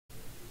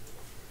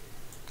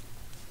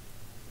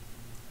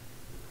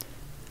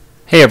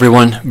Hey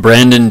everyone,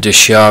 Brandon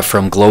Deshaw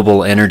from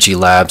Global Energy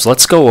Labs.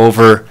 Let's go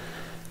over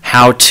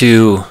how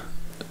to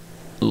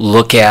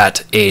look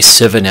at a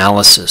sieve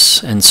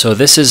analysis. And so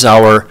this is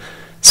our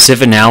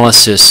sieve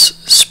analysis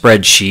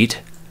spreadsheet.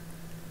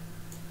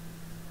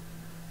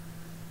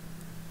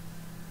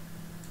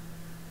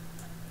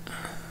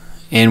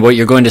 And what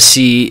you're going to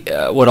see,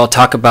 what I'll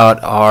talk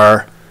about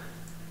are,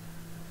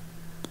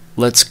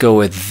 let's go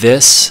with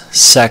this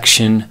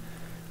section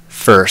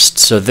first.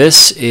 So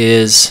this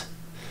is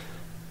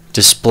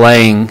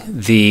displaying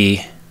the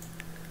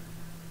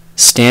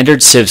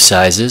standard sieve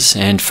sizes,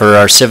 and for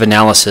our sieve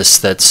analysis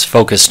that's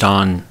focused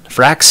on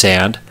frac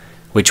sand,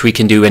 which we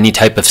can do any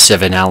type of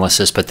sieve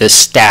analysis, but this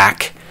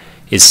stack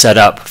is set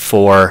up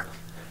for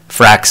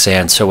frac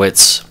sand, so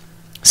it's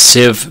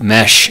sieve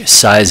mesh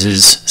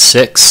sizes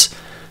 6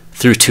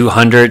 through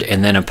 200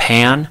 and then a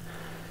pan.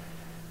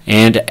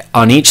 And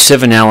on each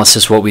sieve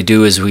analysis what we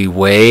do is we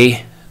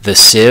weigh the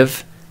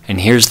sieve,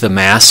 and here's the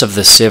mass of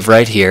the sieve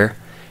right here.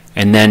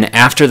 And then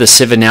after the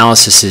sieve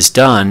analysis is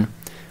done,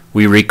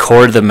 we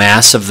record the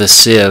mass of the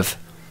sieve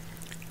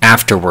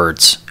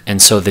afterwards.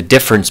 And so the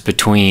difference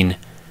between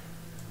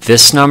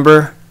this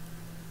number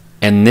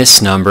and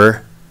this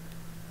number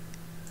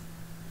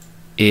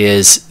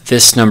is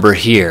this number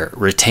here,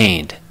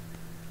 retained.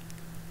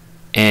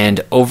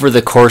 And over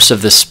the course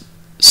of this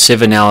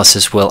sieve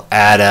analysis, we'll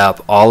add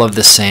up all of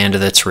the sand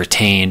that's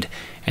retained,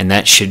 and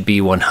that should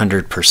be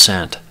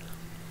 100%.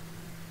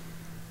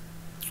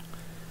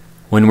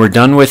 When we're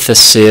done with the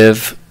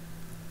sieve,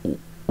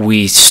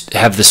 we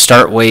have the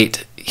start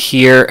weight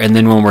here, and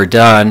then when we're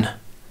done,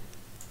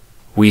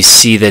 we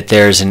see that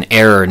there's an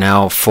error.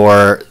 Now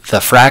for the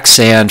frac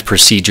sand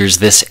procedures,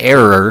 this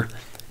error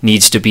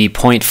needs to be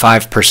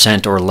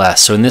 0.5% or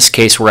less. So in this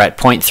case we're at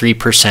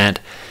 0.3%,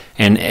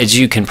 and as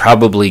you can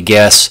probably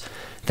guess,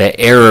 the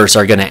errors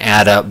are going to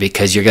add up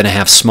because you're going to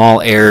have small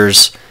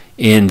errors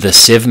in the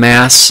sieve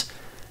mass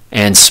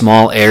and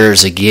small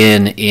errors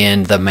again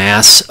in the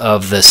mass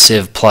of the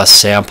sieve plus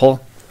sample.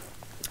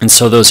 And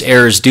so those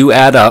errors do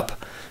add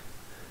up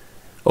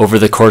over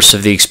the course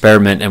of the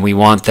experiment, and we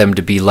want them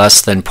to be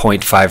less than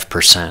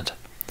 0.5%.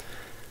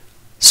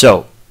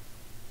 So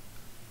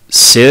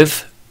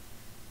sieve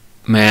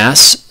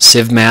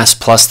mass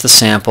plus the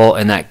sample,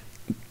 and that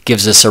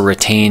gives us a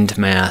retained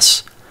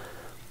mass.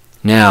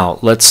 Now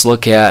let's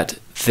look at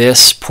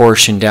this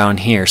portion down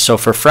here. So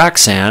for frac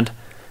sand,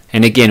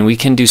 and again, we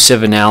can do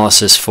sieve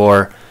analysis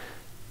for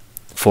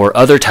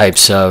other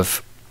types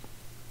of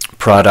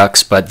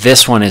products, but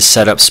this one is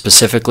set up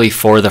specifically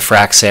for the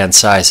frac sand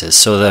sizes.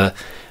 So the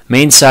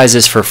main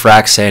sizes for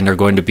frac sand are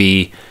going to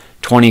be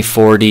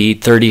 2040,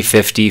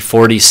 3050,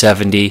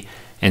 4070,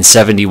 and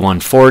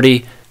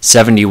 7140.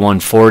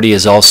 7140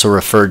 is also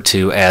referred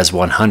to as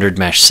 100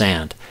 mesh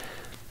sand.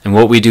 And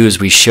what we do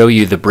is we show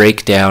you the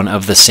breakdown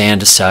of the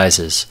sand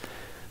sizes.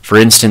 For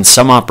instance,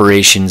 some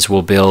operations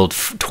will build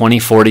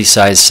 2040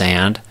 size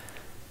sand,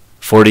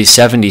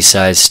 4070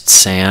 sized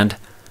sand,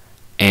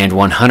 and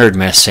 100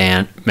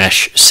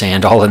 mesh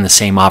sand all in the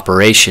same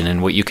operation.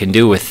 And what you can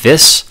do with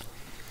this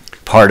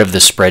part of the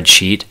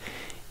spreadsheet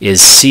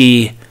is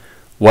see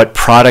what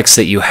products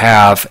that you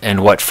have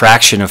and what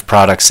fraction of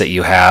products that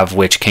you have,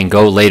 which can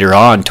go later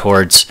on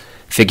towards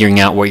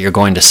figuring out what you're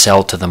going to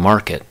sell to the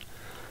market.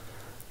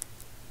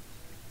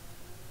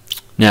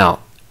 Now,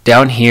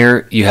 down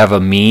here you have a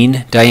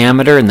mean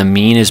diameter, and the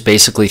mean is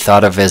basically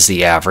thought of as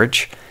the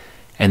average.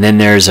 And then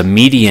there's a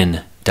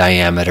median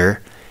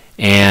diameter,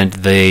 and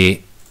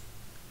the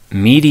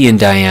median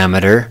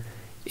diameter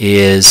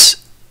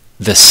is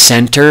the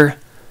center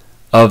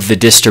of the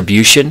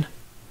distribution.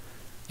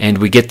 And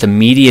we get the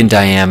median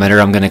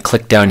diameter. I'm going to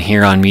click down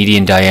here on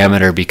median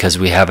diameter because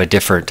we have a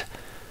different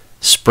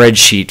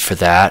spreadsheet for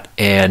that.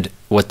 And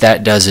what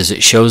that does is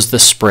it shows the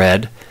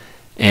spread,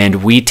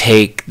 and we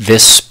take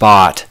this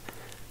spot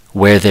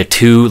where the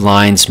two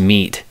lines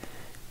meet,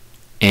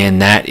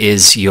 and that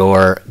is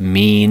your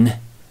mean,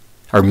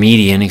 or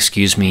median,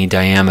 excuse me,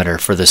 diameter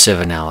for the sieve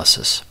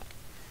analysis.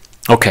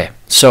 Okay,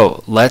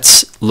 so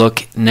let's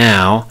look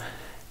now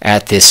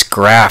at this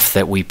graph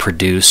that we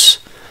produce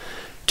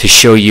to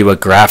show you a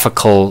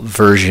graphical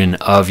version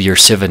of your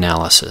sieve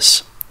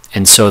analysis.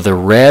 And so the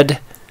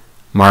red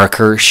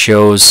marker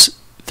shows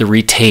the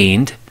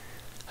retained.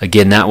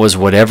 Again, that was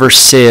whatever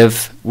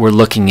sieve we're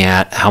looking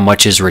at, how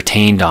much is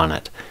retained on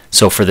it.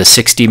 So for the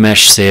 60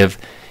 mesh sieve,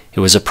 it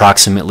was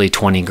approximately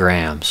 20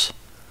 grams,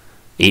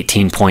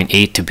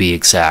 18.8 to be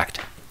exact.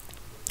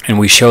 And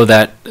we show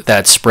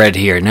that spread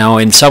here. Now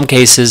in some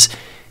cases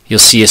you'll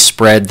see a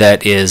spread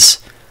that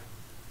is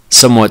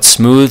somewhat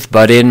smooth,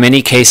 but in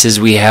many cases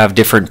we have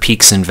different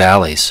peaks and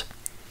valleys.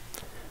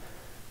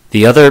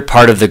 The other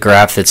part of the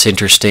graph that's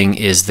interesting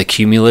is the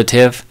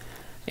cumulative,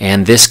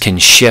 and this can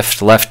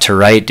shift left to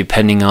right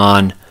depending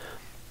on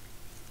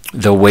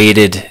the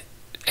weighted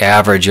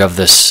average of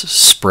this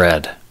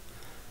spread.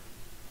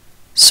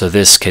 So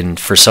this can,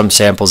 for some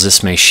samples,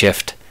 this may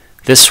shift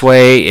this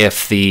way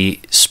if the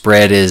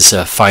spread is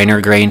a finer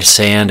grained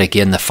sand.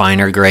 Again, the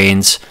finer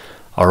grains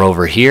are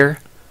over here.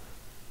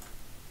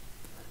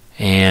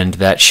 And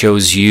that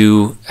shows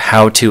you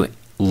how to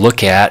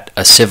look at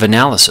a sieve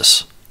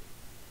analysis.